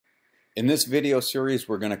In this video series,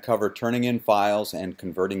 we're going to cover turning in files and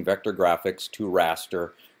converting vector graphics to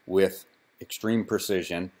raster with extreme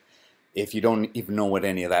precision. If you don't even know what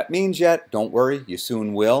any of that means yet, don't worry, you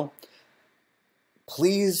soon will.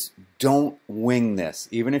 Please don't wing this.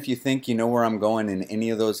 Even if you think you know where I'm going in any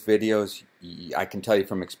of those videos, I can tell you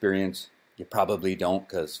from experience, you probably don't,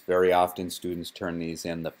 because very often students turn these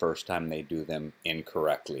in the first time they do them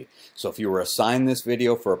incorrectly. So if you were assigned this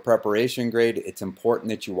video for a preparation grade, it's important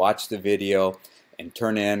that you watch the video and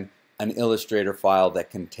turn in an Illustrator file that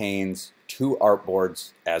contains 2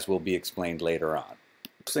 artboards, as will be explained later on.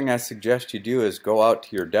 First thing I suggest you do is go out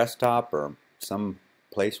to your desktop or some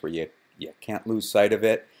place where you can't lose sight of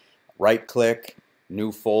it. Right click,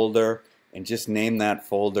 new folder, and just name that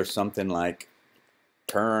folder something like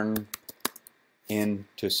Turn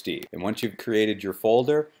into Steve. And once you've created your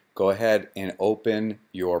folder, go ahead and open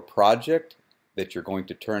your project that you're going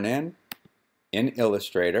to turn in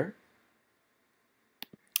Illustrator.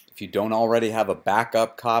 If you don't already have a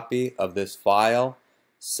backup copy of this file,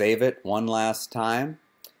 save it one last time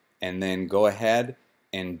and then go ahead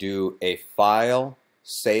and do a file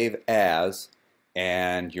save as,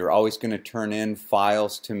 and you're always going to turn in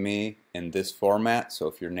files to me in this format. So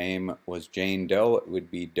if your name was Jane Doe, it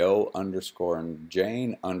would be Doe underscore and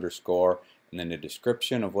Jane underscore, and then a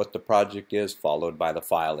description of what the project is, followed by the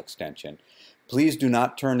file extension. Please do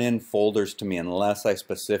not turn in folders to me unless I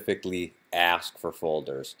specifically ask for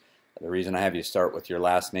folders. The reason I have you start with your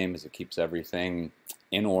last name is it keeps everything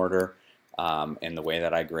in order in the way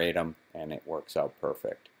that I grade them, and it works out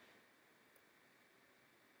perfect.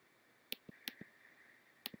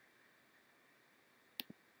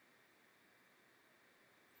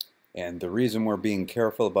 And the reason we're being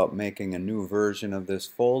careful about making a new version of this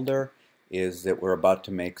folder is that we're about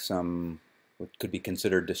to make some what could be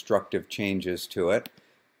considered destructive changes to it.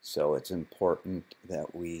 So it's important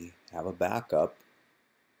that we have a backup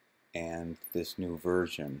and this new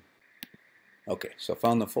version. Okay, so I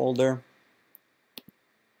found the folder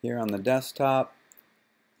here on the desktop,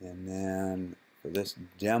 and then for this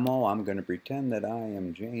demo I'm going to pretend that I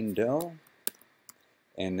am Jane Doe.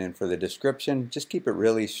 And then for the description, just keep it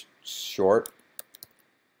really short.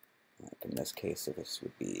 Like in this case, this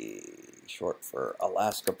would be short for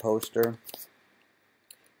Alaska Poster.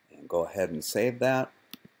 And go ahead and save that.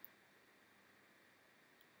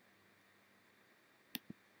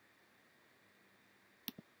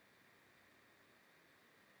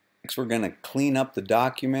 Next, we're going to clean up the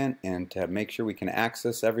document, and to make sure we can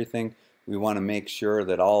access everything, we want to make sure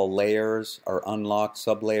that all layers are unlocked,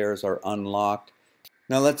 sublayers are unlocked.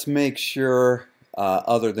 Now let's make sure,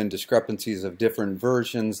 other than discrepancies of different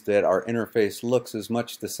versions, that our interface looks as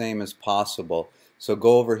much the same as possible. So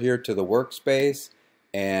go over here to the workspace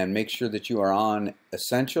and make sure that you are on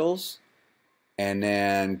Essentials, and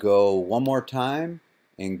then go one more time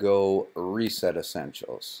and go Reset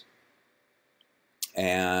Essentials.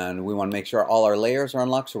 And we want to make sure all our layers are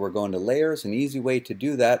unlocked, so we're going to Layers. An easy way to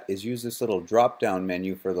do that is use this little drop-down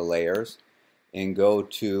menu for the layers and go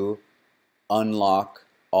to Unlock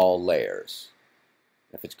all layers.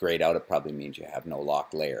 If it's grayed out, it probably means you have no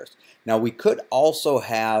locked layers. Now we could also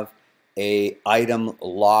have a item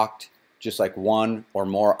locked, just like one or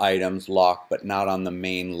more items locked, but not on the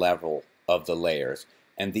main level of the layers.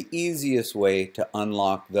 And the easiest way to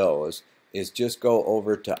unlock those is just go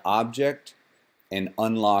over to Object and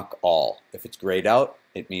Unlock All. If it's grayed out,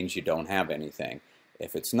 it means you don't have anything.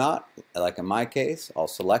 If it's not, like in my case, I'll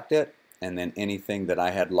select it, and then anything that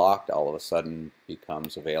I had locked all of a sudden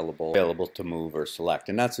becomes available to move or select.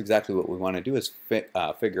 And that's exactly what we want to do, is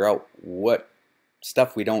figure out what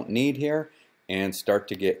stuff we don't need here and start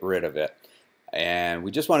to get rid of it. And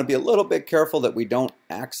we just want to be a little bit careful that we don't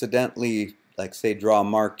accidentally, like say, draw a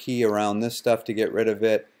marquee around this stuff to get rid of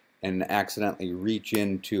it and accidentally reach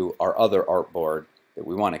into our other artboard that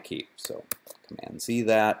we want to keep. So Command Z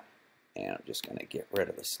that, and I'm just going to get rid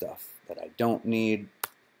of the stuff that I don't need.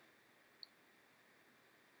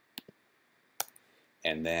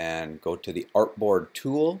 And then go to the artboard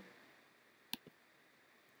tool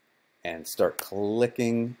and start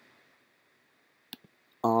clicking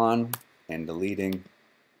on and deleting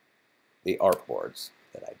the artboards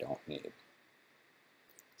that I don't need.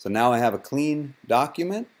 So now I have a clean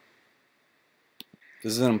document.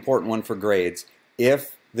 This is an important one for grades.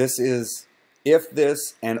 If this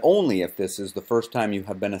and only if this is the first time you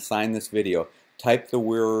have been assigned this video, type the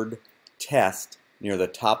word test near the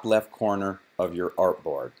top left corner of your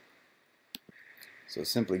artboard. So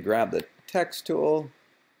simply grab the text tool,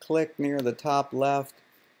 click near the top left,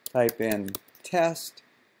 type in test.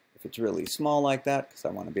 If it's really small like that, because I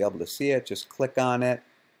want to be able to see it, just click on it,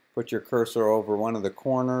 put your cursor over one of the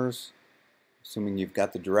corners, Assuming you've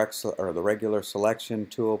got the or the regular selection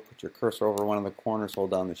tool, put your cursor over one of the corners,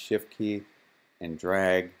 hold down the shift key and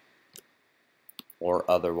drag, or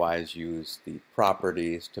otherwise use the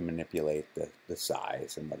properties to manipulate the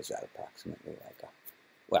size. And what is that approximately like?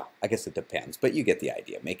 Well, I guess it depends, but you get the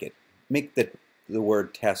idea. Make the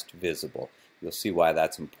word test visible. You'll see why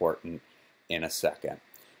that's important in a second.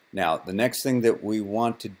 Now, the next thing that we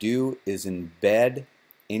want to do is embed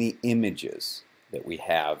any images that we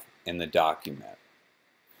have in the document.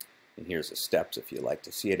 And here's the steps if you'd like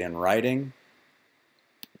to see it in writing.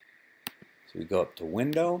 So we go up to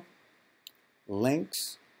Window,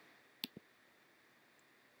 Links,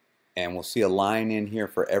 and we'll see a line in here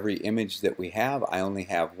for every image that we have. I only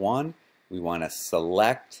have one. We want to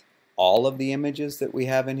select all of the images that we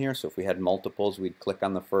have in here. So if we had multiples, we'd click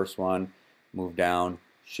on the first one, move down,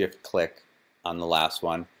 shift click on the last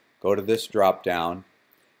one, go to this drop down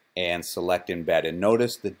and select embed. And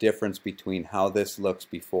notice the difference between how this looks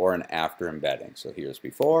before and after embedding. So here's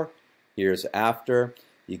before, here's after.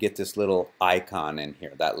 You get this little icon in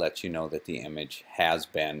here that lets you know that the image has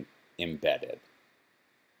been embedded.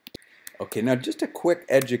 Okay, now just a quick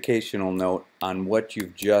educational note on what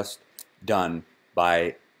you've just done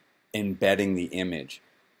by embedding the image.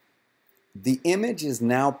 The image is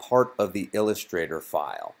now part of the Illustrator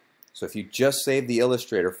file. So if you just save the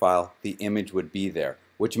Illustrator file, the image would be there,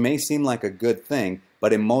 which may seem like a good thing,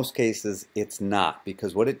 but in most cases it's not,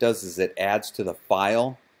 because what it does is it adds to the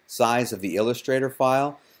file size of the Illustrator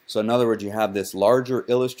file. So in other words, you have this larger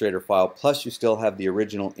Illustrator file, plus you still have the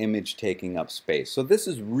original image taking up space. So this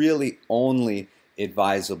is really only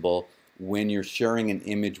advisable when you're sharing an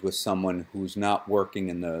image with someone who's not working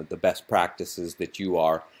in the best practices that you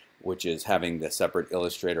are, which is having the separate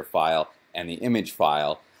Illustrator file and the image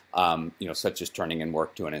file, such as turning in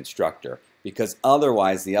work to an instructor. Because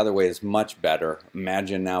otherwise, the other way is much better.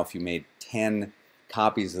 Imagine now if you made 10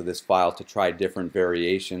 copies of this file to try different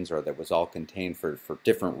variations, or that was all contained for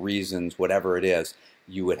different reasons, whatever it is,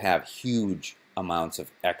 you would have huge amounts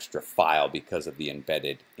of extra file because of the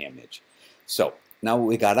embedded image. So now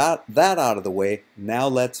we got that out of the way, now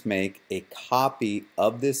let's make a copy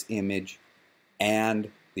of this image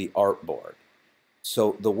and the artboard.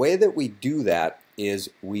 So the way that we do that is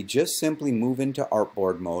we just simply move into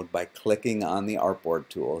artboard mode by clicking on the artboard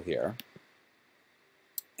tool here.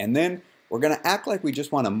 And then we're going to act like we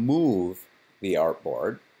just want to move the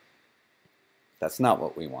artboard. That's not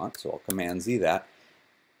what we want, so I'll Command Z that.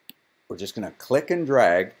 We're just going to click and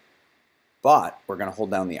drag, but we're going to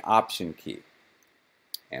hold down the Option key.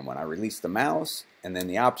 And when I release the mouse and then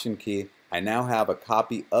the Option key, I now have a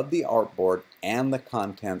copy of the artboard and the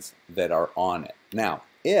contents that are on it. Now,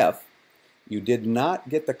 if you did not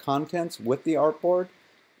get the contents with the artboard,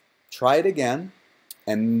 try it again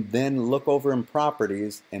and then look over in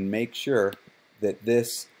Properties and make sure that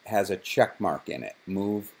this has a check mark in it.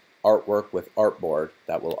 Move artwork with artboard.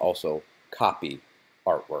 That will also copy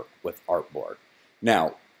artwork with artboard.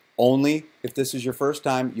 Now, only if this is your first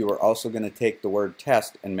time, you are also going to take the word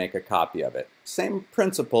test and make a copy of it. Same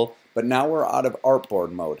principle, but now we're out of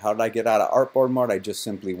artboard mode. How did I get out of artboard mode? I just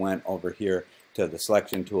simply went over here to the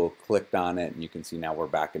selection tool, clicked on it, and you can see now we're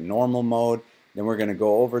back in normal mode. Then we're going to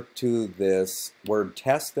go over to this word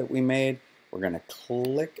test that we made. We're going to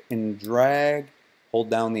click and drag, hold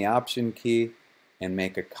down the Option key, and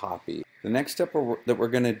make a copy. The next step that we're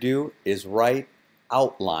going to do is write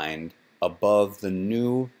outlined above the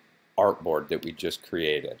new artboard that we just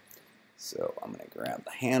created. So I'm going to grab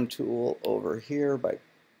the hand tool over here by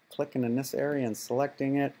clicking in this area and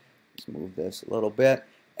selecting it. Just move this a little bit,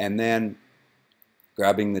 and then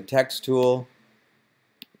grabbing the text tool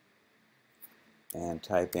and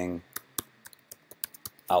typing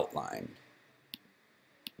outlined.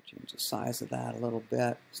 Change the size of that a little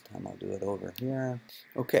bit. This time I'll do it over here.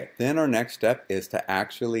 Okay, then our next step is to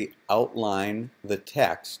actually outline the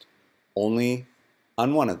text only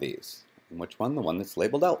on one of these. And which one? The one that's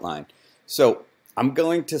labeled outline. So I'm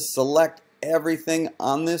going to select everything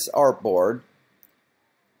on this artboard.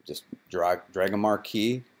 Just drag a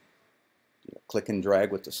marquee. Click and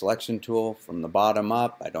drag with the selection tool from the bottom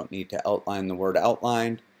up. I don't need to outline the word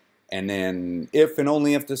outlined. And then if and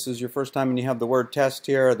only if this is your first time and you have the word test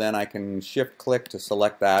here, then I can shift click to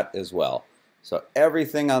select that as well. So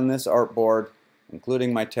everything on this artboard,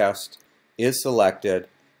 including my test, is selected.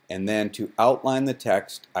 And then to outline the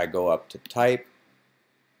text, I go up to Type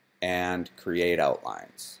and Create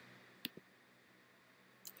Outlines.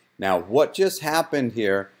 Now what just happened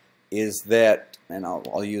here is that, and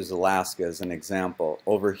I'll use Alaska as an example.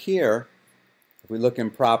 Over here, if we look in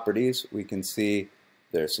Properties, we can see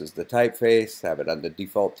this is the typeface, have it on the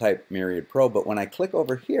default type Myriad Pro, but when I click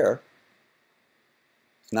over here,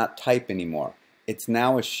 It's not type anymore. It's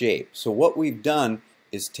now a shape. So what we've done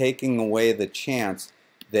is taking away the chance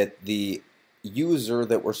that the user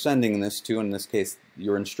that we're sending this to, in this case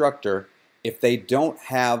your instructor, if they don't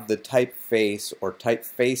have the typeface or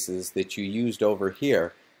typefaces that you used over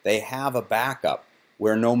here, they have a backup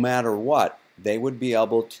where no matter what, they would be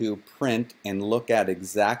able to print and look at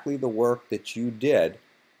exactly the work that you did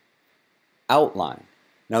outlined.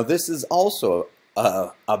 Now this is also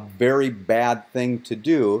a very bad thing to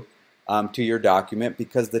do to your document,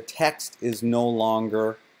 because the text is no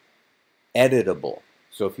longer editable.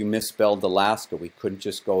 So if you misspelled Alaska, we couldn't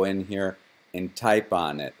just go in here and type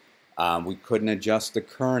on it. We couldn't adjust the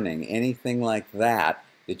kerning, anything like that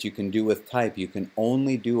that you can do with type. You can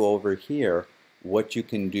only do over here what you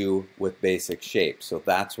can do with basic shapes. So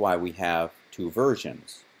that's why we have two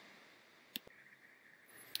versions.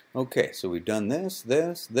 Okay, so we've done this,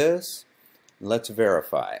 this, this. Let's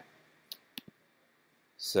verify.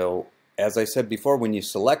 So as I said before, when you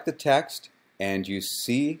select the text and you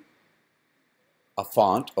see a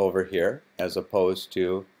font over here as opposed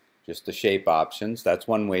to just the shape options, that's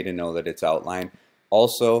one way to know that it's outlined.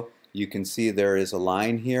 Also, you can see there is a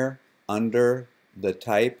line here under the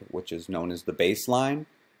type, which is known as the baseline.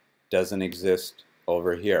 Doesn't exist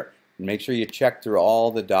over here. Make sure you check through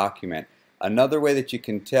all the document. Another way that you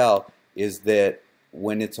can tell is that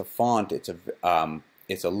when it's a font, it's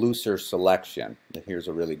a looser selection. Here's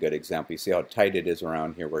a really good example. You see how tight it is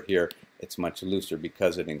around here, where here it's much looser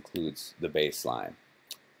because it includes the baseline.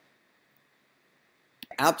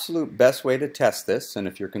 Absolute best way to test this, and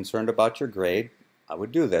if you're concerned about your grade, I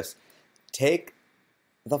would do this. Take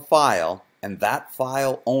the file and that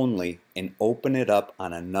file only and open it up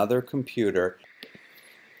on another computer.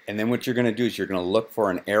 And then what you're going to do is you're going to look for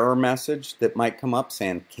an error message that might come up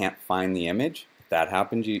saying can't find the image. If that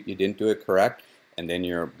happens, you didn't do it correct. And then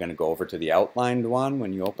you're going to go over to the outlined one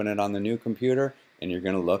when you open it on the new computer, and you're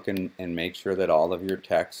going to look and make sure that all of your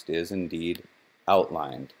text is indeed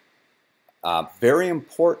outlined. Very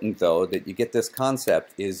important though that you get this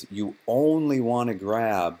concept is you only want to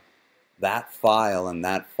grab that file and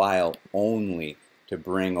that file only to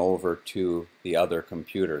bring over to the other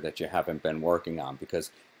computer that you haven't been working on.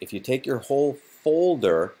 Because if you take your whole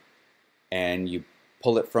folder and you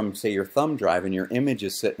pull it from, say, your thumb drive, and your image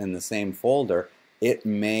is sitting in the same folder, it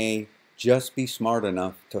may just be smart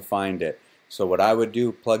enough to find it. So what I would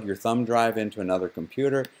do, plug your thumb drive into another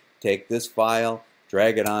computer, take this file,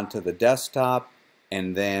 drag it onto the desktop,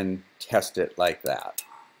 and then test it like that.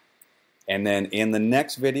 And then in the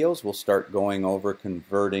next videos, we'll start going over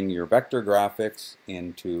converting your vector graphics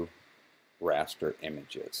into raster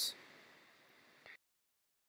images.